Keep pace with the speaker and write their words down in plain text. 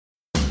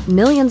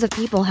Millions of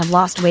people have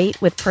lost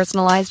weight with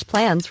personalized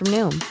plans from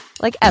Noom.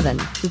 Like Evan,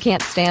 who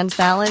can't stand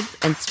salads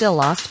and still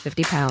lost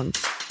 50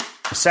 pounds.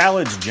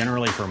 Salads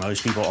generally for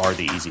most people are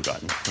the easy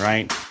button,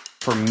 right?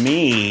 For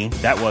me,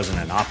 that wasn't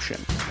an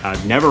option.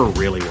 I never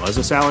really was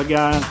a salad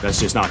guy. That's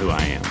just not who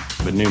I am.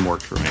 But Noom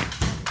worked for me.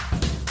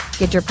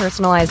 Get your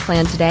personalized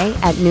plan today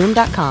at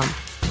Noom.com.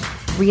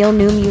 Real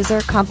Noom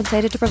user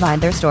compensated to provide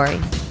their story.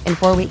 In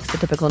 4 weeks, the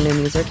typical Noom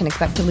user can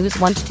expect to lose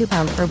 1 to 2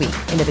 pounds per week.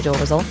 Individual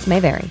results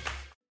may vary.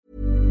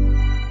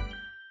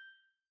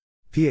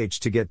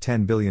 To get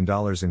 $10 billion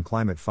in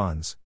climate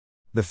funds.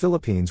 The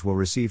Philippines will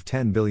receive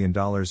 $10 billion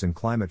in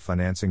climate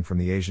financing from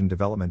the Asian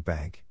Development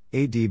Bank,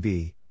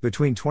 ADB,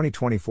 between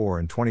 2024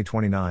 and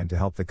 2029 to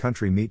help the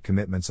country meet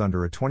commitments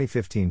under a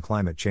 2015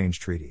 climate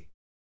change treaty.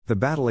 The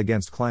battle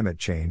against climate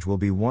change will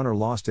be won or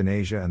lost in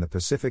Asia and the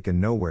Pacific,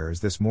 and nowhere is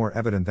this more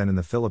evident than in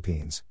the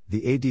Philippines,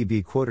 the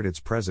ADB quoted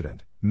its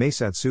president,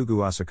 Masatsugu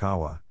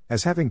Asakawa,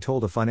 as having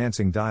told a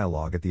financing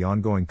dialogue at the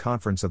ongoing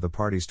conference of the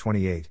party's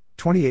 28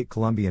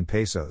 Colombian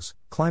pesos,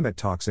 climate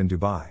talks in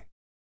Dubai.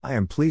 I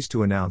am pleased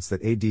to announce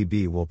that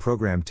ADB will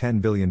program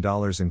 $10 billion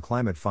in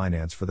climate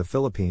finance for the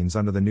Philippines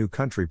under the new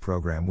country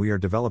program we are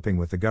developing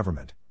with the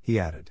government, he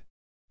added.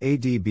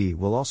 ADB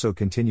will also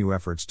continue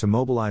efforts to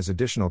mobilize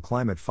additional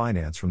climate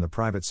finance from the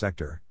private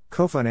sector,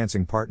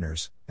 co-financing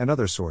partners, and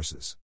other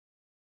sources.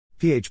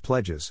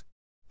 Pledges.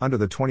 Under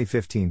the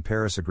 2015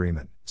 Paris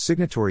Agreement,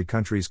 signatory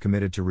countries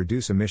committed to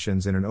reduce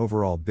emissions in an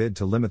overall bid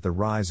to limit the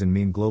rise in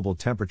mean global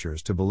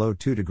temperatures to below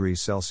 2 degrees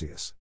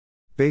Celsius.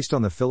 Based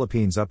on the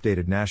Philippines'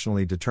 updated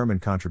Nationally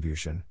Determined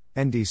Contribution,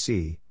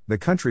 NDC, the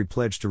country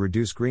pledged to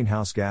reduce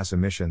greenhouse gas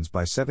emissions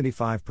by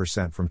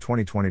 75% from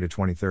 2020 to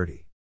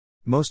 2030.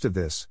 Most of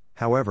this,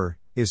 however,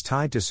 is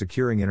tied to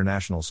securing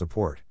international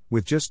support,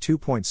 with just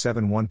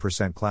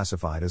 2.71%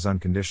 classified as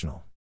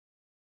unconditional.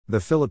 The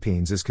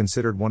Philippines is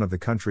considered one of the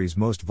countries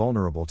most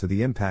vulnerable to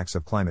the impacts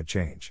of climate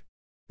change.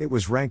 It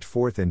was ranked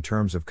fourth in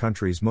terms of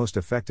countries most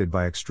affected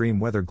by extreme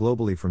weather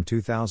globally from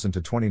 2000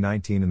 to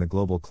 2019 in the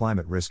Global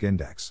Climate Risk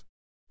Index.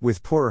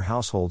 With poorer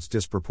households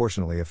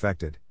disproportionately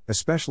affected,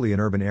 especially in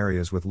urban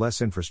areas with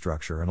less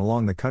infrastructure and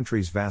along the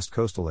country's vast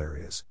coastal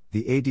areas,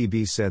 the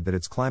ADB said that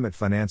its climate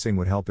financing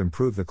would help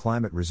improve the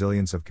climate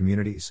resilience of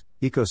communities,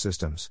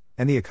 ecosystems,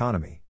 and the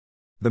economy.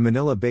 The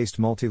Manila-based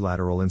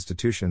multilateral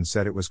institution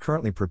said it was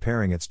currently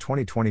preparing its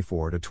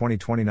 2024 to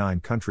 2029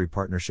 country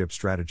partnership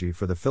strategy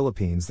for the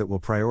Philippines that will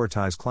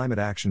prioritize climate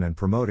action and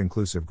promote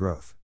inclusive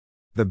growth.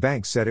 The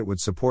bank said it would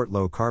support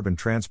low-carbon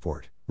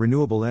transport,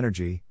 renewable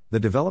energy, the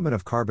development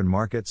of carbon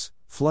markets,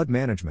 flood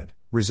management,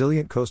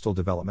 resilient coastal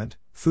development,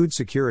 food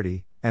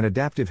security, and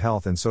adaptive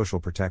health and social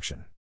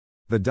protection.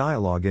 The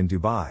dialogue in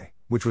Dubai,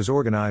 which was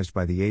organized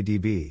by the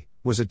ADB,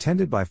 was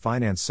attended by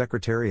Finance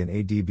Secretary and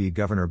ADB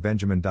Governor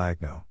Benjamin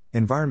Diokno,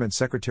 Environment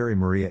Secretary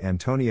Maria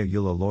Antonia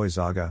Eula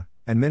Loizaga,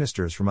 and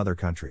ministers from other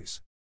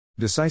countries.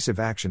 Decisive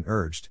action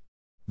urged.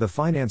 The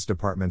Finance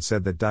Department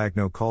said that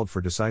Diokno called for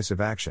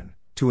decisive action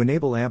to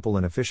enable ample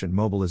and efficient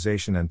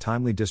mobilization and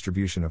timely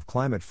distribution of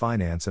climate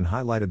finance, and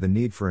highlighted the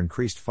need for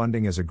increased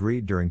funding as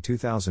agreed during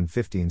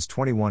 2015's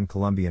 21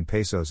 Colombian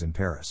pesos in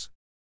Paris.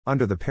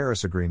 Under the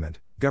Paris Agreement,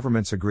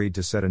 governments agreed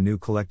to set a new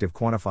collective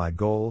quantified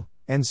goal,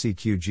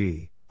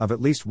 NCQG, of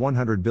at least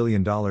 $100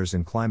 billion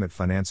in climate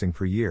financing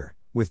per year,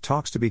 with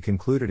talks to be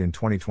concluded in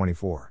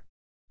 2024.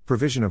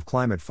 Provision of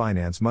climate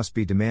finance must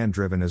be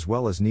demand-driven as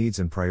well as needs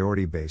and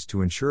priority-based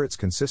to ensure its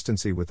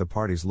consistency with the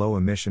party's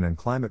low-emission and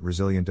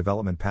climate-resilient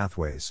development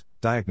pathways,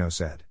 Diokno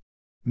said.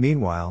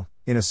 Meanwhile,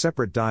 in a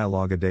separate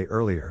dialogue a day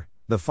earlier,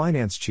 the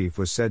finance chief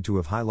was said to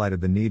have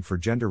highlighted the need for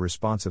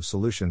gender-responsive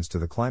solutions to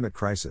the climate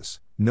crisis,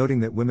 noting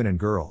that women and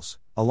girls,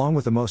 along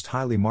with the most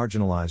highly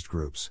marginalized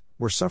groups,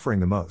 were suffering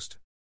the most.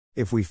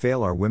 If we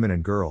fail our women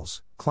and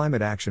girls,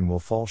 climate action will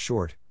fall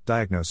short,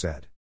 Diokno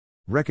said.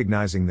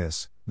 Recognizing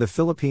this, the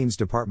Philippines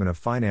Department of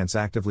Finance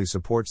actively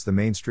supports the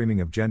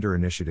mainstreaming of gender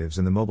initiatives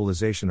and the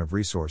mobilization of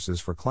resources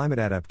for climate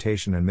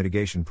adaptation and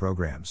mitigation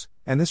programs,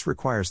 and this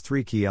requires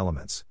 3 key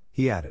elements,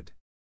 he added.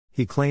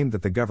 He claimed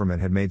that the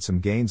government had made some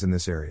gains in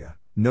this area,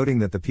 noting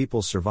that the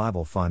People's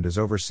Survival Fund is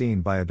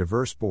overseen by a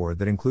diverse board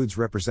that includes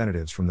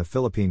representatives from the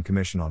Philippine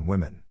Commission on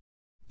Women.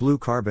 Blue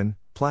carbon,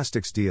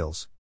 plastics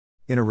deals.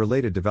 In a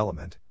related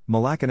development,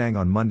 Malacanang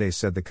on Monday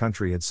said the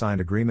country had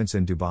signed agreements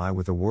in Dubai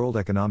with the World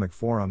Economic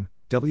Forum,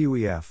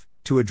 WEF,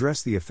 to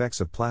address the effects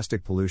of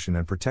plastic pollution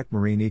and protect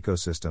marine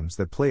ecosystems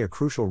that play a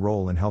crucial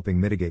role in helping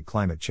mitigate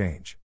climate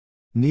change.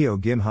 Neo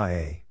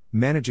Gimhae,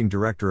 managing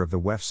director of the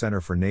WEF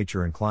Center for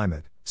Nature and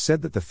Climate,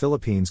 said that the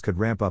Philippines could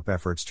ramp up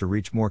efforts to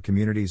reach more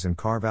communities and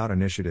carve out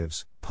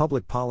initiatives,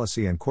 public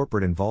policy and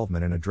corporate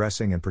involvement in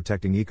addressing and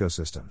protecting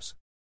ecosystems.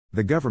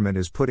 The government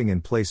is putting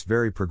in place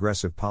very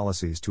progressive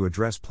policies to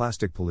address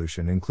plastic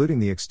pollution, including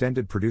the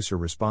extended producer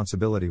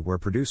responsibility, where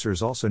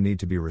producers also need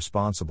to be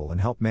responsible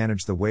and help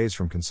manage the waste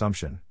from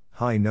consumption,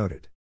 Hai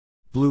noted.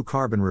 Blue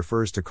carbon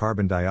refers to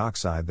carbon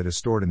dioxide that is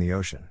stored in the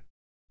ocean.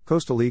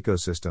 Coastal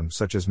ecosystems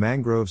such as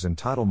mangroves and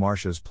tidal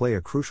marshes play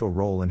a crucial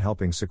role in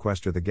helping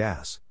sequester the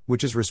gas,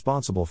 which is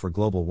responsible for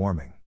global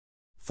warming.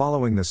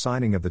 Following the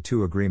signing of the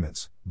two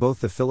agreements,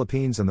 both the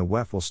Philippines and the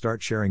WEF will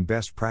start sharing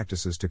best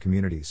practices to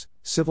communities,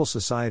 civil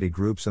society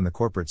groups and the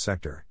corporate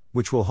sector,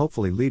 which will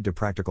hopefully lead to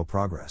practical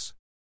progress.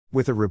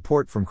 With a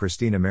report from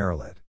Christina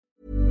Marilet.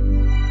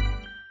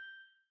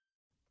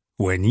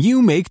 When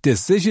you make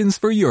decisions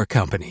for your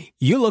company,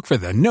 you look for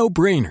the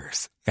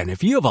no-brainers. And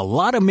if you have a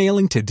lot of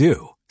mailing to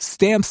do,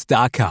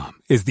 Stamps.com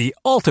is the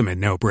ultimate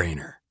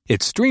no-brainer.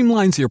 It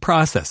streamlines your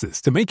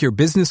processes to make your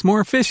business more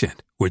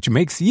efficient, which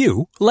makes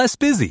you less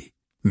busy.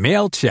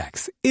 Mail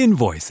checks,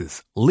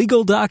 invoices,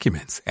 legal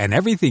documents, and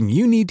everything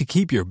you need to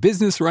keep your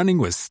business running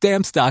with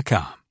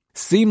Stamps.com.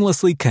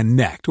 Seamlessly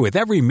connect with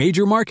every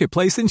major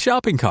marketplace and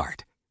shopping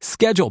cart.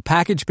 Schedule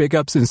package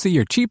pickups and see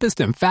your cheapest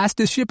and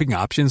fastest shipping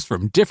options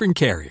from different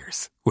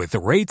carriers, with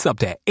rates up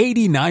to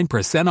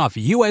 89% off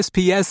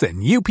USPS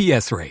and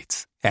UPS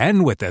rates.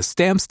 And with the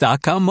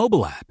Stamps.com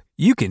mobile app,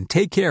 you can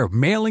take care of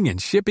mailing and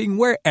shipping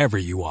wherever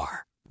you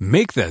are.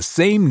 Make the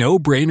same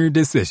no-brainer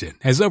decision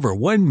as over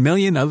 1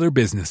 million other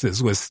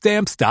businesses with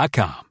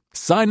Stamps.com.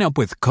 Sign up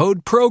with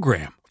code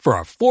PROGRAM for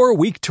a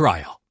 4-week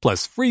trial,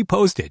 plus free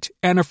postage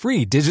and a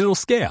free digital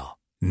scale.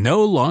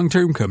 No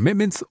long-term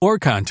commitments or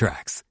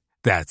contracts.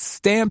 That's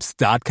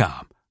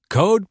Stamps.com.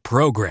 Code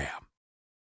PROGRAM.